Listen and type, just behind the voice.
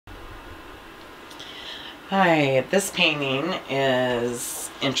Hi, this painting is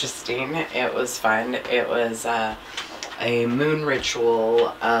interesting. It was fun. It was a moon ritual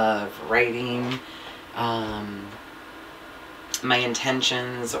of writing my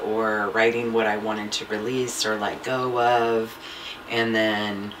intentions or writing what I wanted to release or let go of, and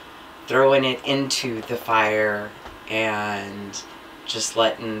then throwing it into the fire and just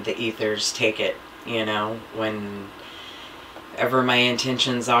letting the ethers take it, you know, whenever my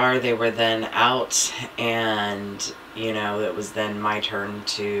intentions are, they were then out, and you know, it was then my turn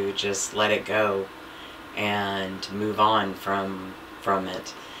to just let it go and move on from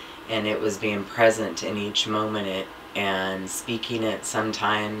it. And it was being present in each moment and speaking it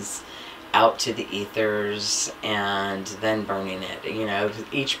sometimes out to the ethers and then burning it. You know,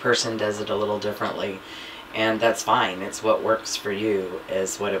 each person does it a little differently, and that's fine. It's what works for you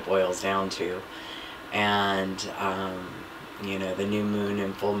is what it boils down to. And you know, the new moon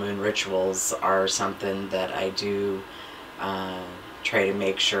and full moon rituals are something that I do try to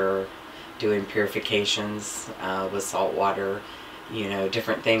make sure, doing purifications with salt water, you know,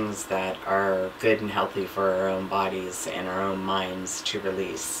 different things that are good and healthy for our own bodies and our own minds to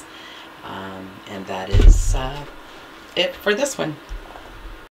release. And that is it for this one.